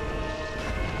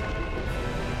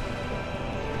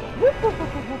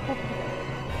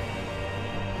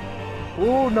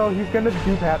 Oh no, he's gonna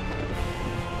do that.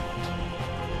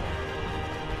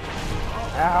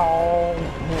 Ow!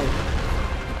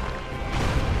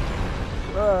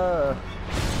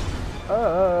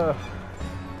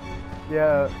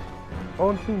 Yeah,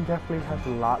 Onstein definitely has a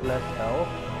lot less health.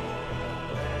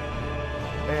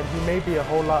 And he may be a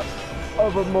whole lot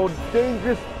of a more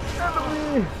dangerous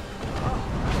enemy!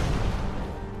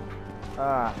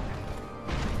 Ah.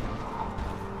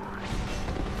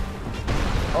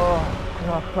 Oh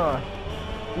god.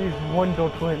 These Wonder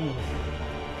Twins.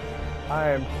 I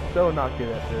am so not good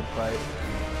at this fight.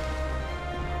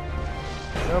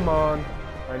 Come on.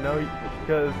 I know,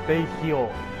 because they heal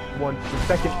once the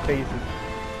second phase is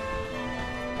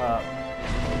up.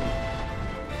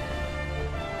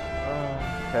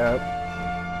 Okay.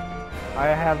 I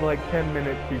have like 10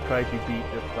 minutes to try to beat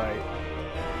this fight.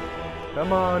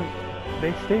 Come on.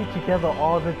 They stay together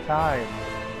all the time.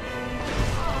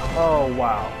 Oh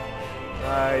wow.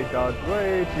 I dodged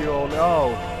way too old. Oh,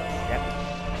 yep.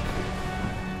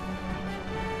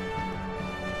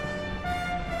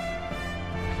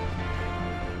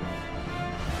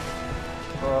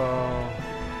 Oh,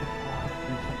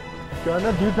 he's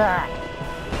gonna do that.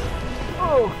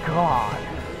 Oh god.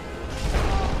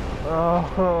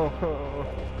 Oh.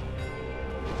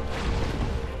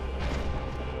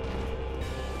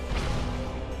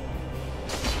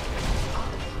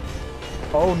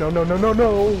 Oh no no no no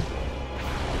no!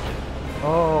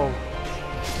 Oh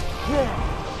yeah!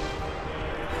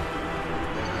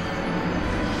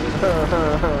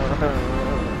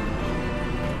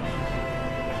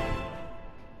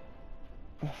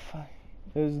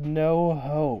 There's no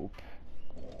hope.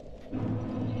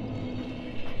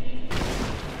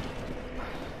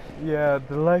 Yeah,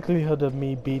 the likelihood of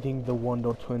me beating the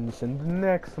Wonder Twins in the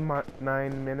next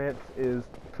 9 minutes is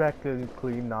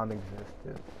practically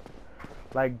non-existent.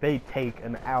 Like, they take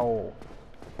an hour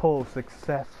per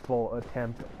successful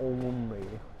attempt only.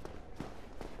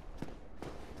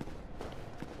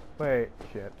 Wait,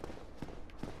 shit.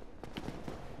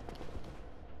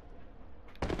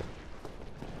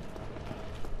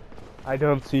 I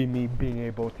don't see me being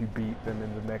able to beat them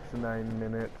in the next 9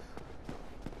 minutes.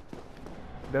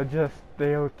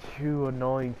 They're too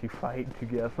annoying to fight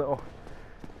together.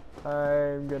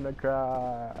 I'm gonna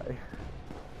cry.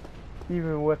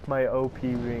 Even with my OP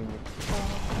ring.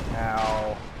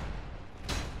 Ow.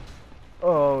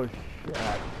 Oh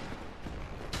shit.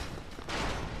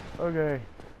 Okay.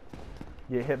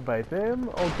 Get hit by them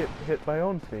or get hit by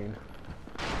Unseen.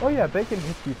 Oh yeah, they can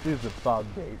hit you through the fog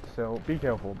gate, so be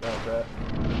careful about that.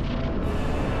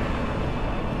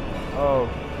 Oh.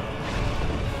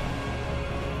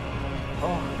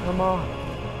 Oh, come on.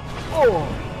 Oh,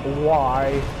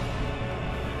 why?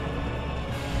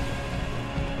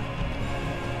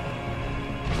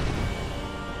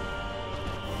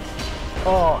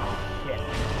 Oh, shit.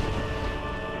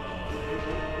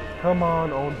 Come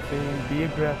on, Unseen, be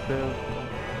aggressive.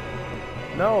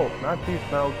 No, not too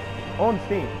smoke.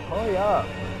 Unseen, hurry up.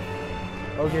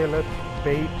 Okay, let's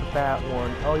bait that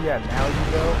one. Oh yeah, now you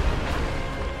go.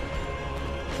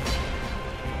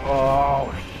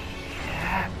 Oh,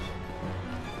 shit.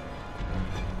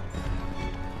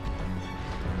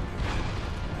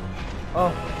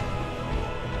 Oh.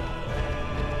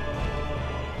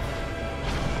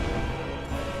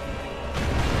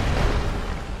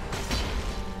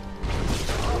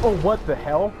 Oh, what the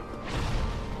hell?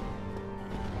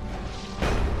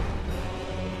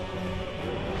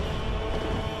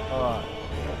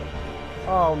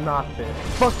 Oh, not this.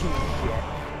 Fucking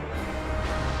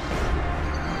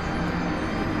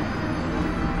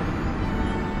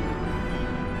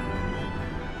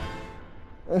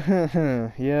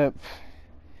shit. Yep.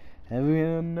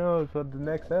 Everyone knows what the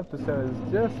next episode is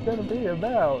just gonna be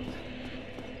about.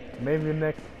 Maybe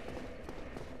next...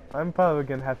 I'm probably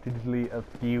gonna have to delete a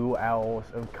few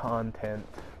hours of content.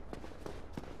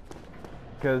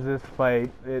 Because this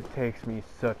fight, it takes me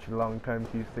such a long time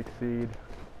to succeed.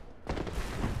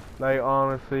 Like,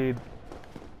 honestly,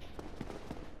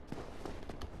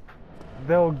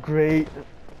 they're great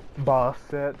boss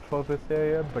sets for this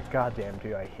area, but goddamn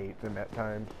do I hate them at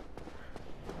times.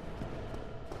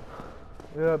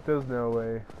 Yep, there's no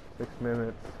way. 6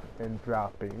 minutes and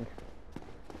dropping.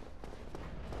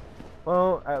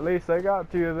 Well, at least I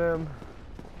got 2 of them.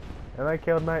 And I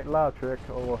killed Knight Lautrec,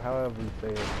 or however you say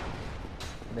his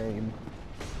name.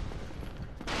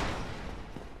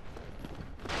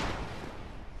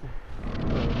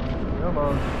 Come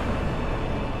on.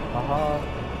 Aha.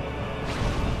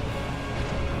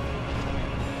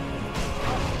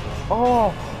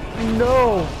 Oh,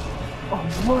 no! Oh,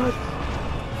 what?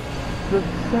 The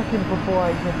second before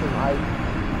I hit him, I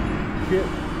get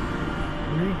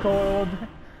recalled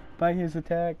by his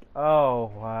attack.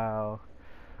 Oh, wow.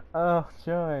 Oh,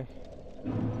 joy.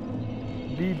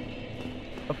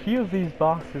 A few of these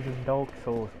bosses in Dark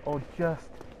Souls are just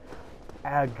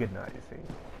agonizing.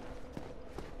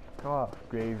 Oh,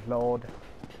 Gravelord.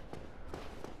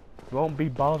 Won't be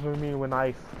bothering me when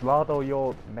I slaughter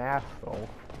your master.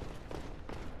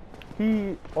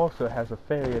 He also has a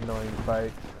very annoying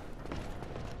fight.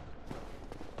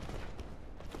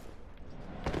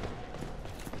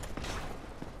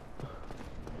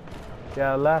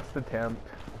 Yeah, last attempt.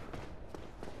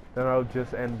 Then I'll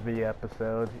just end the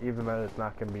episode, even though it's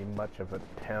not going to be much of an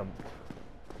attempt.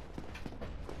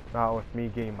 Not with me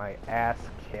getting my ass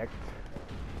kicked.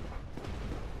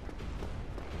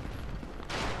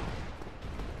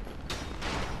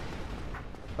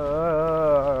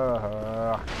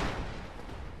 Oh,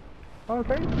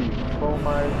 thank you for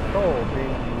my soul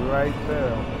being right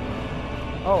there.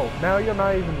 Oh, now you're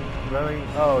not even running.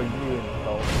 Oh, you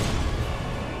insult.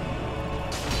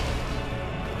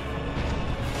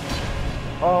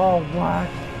 Oh, what?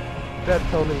 That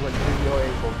totally went through your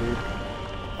ankle, dude.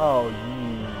 Oh,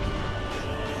 you.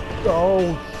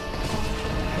 Oh,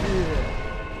 shit.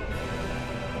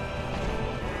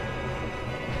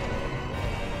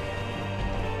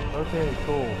 Okay,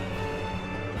 cool.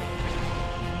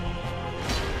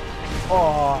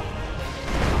 Oh.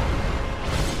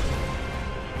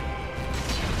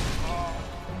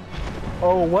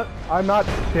 Oh, what? I'm not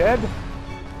dead?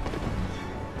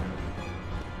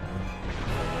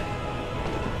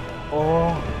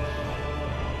 Oh.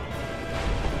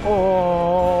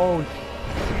 Oh.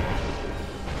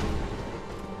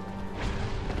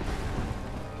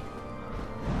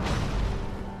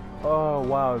 Oh,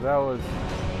 wow, that was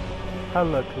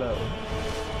hella close.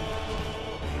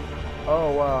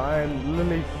 Oh, wow, I'm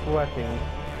literally sweating.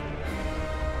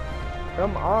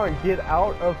 Come on, get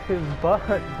out of his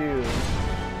butt, dude.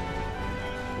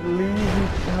 Leave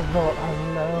each other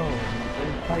alone.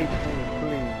 fight me,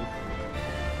 please.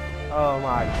 Oh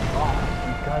my god,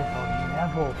 you guys will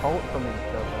never hold from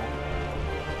each other.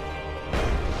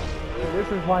 This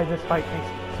is why this fight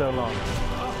takes so long.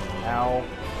 Ow.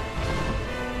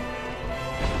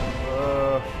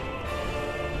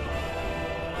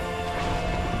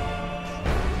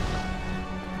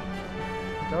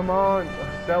 Come on,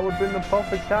 that would have been the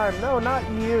perfect time. No, not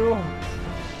you.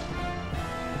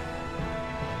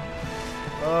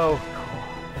 Oh,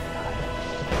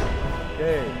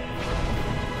 okay.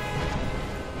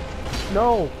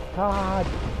 No, God.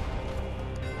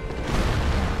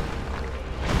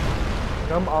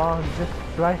 Come on, just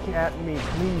strike at me,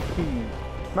 please.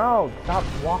 No, stop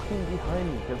walking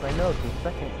behind me, because I know the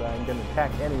second that I'm gonna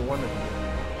attack any one of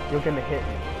you, you're gonna hit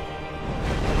me.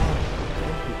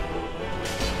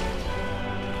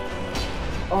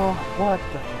 Oh, what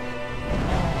the?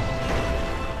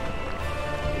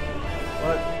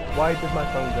 What? Why did my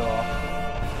phone go off?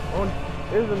 Oh,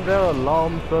 isn't there an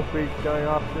alarm supposed to be going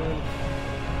off soon?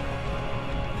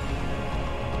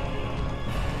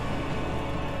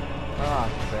 Ah,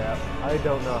 crap. I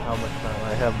don't know how much time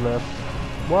I have left.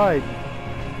 Why?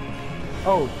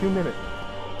 Oh, 2 minutes.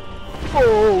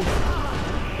 Oh!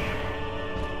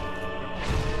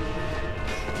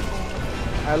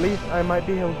 At least I might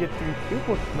be able to get to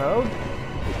super mode.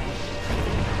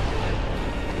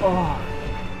 Oh.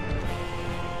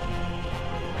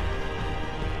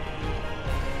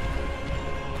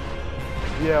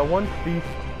 Yeah, once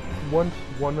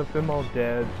one of them are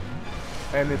dead,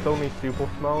 and it's only super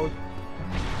mode,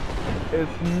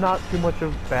 it's not too much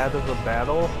of bad of a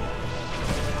battle.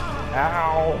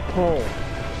 Ow! Oh.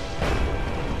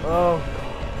 Oh!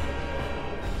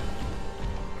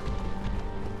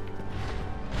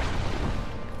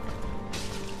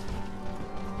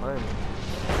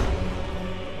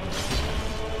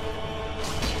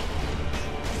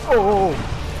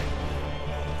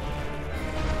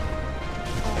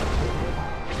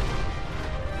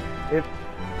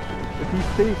 If he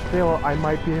stays still, I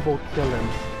might be able to kill him.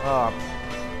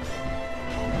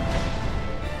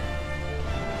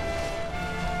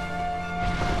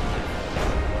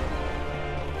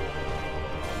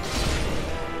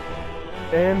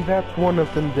 And that's one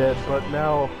of them dead, but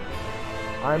now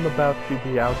I'm about to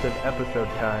be out of episode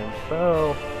time,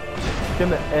 so it's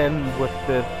gonna end with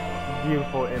this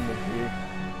beautiful imagery.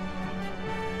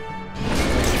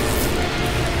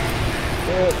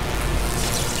 Yeah.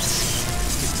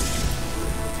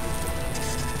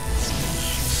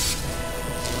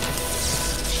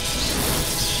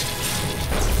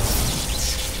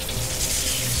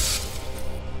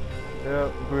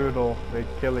 Yeah, brutal. They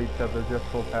kill each other just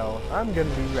for power. I'm gonna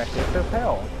be reckless as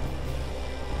hell.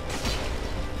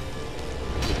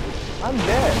 I'm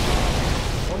dead.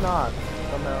 Or not.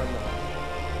 Somehow not.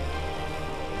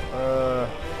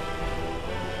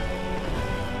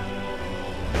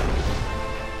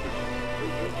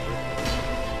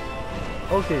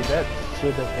 Okay, that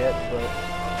should have hit, but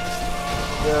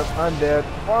yeah, I'm dead.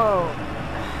 Wow.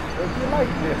 If you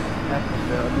like this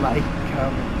episode, like,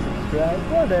 comment, subscribe,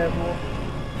 whatever.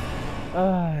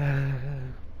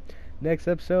 Next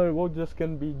episode, we're just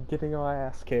gonna be getting our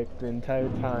ass kicked the entire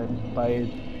time by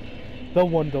the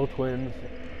Wonder Twins.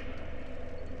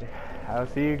 I'll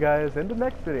see you guys in the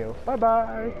next video. Bye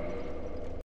bye!